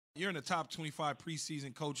You're in the top 25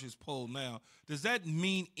 preseason coaches poll now. Does that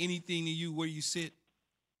mean anything to you where you sit?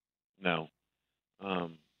 No.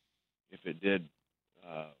 Um, if it did,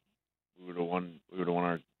 uh, we would have won. We would have won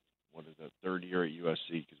our third year at USC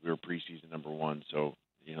because we were preseason number one. So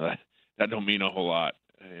that don't mean a whole lot,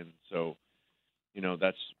 and so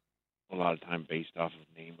that's a lot of time based off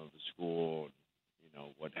of name of the school,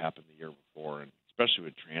 what happened the year before, and especially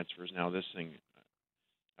with transfers now. This thing,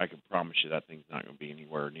 I can promise you that thing's not going to be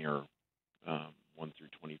anywhere near 1 through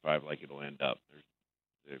 25 like it'll end up.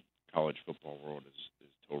 The college football world is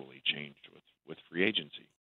totally changed with free agency.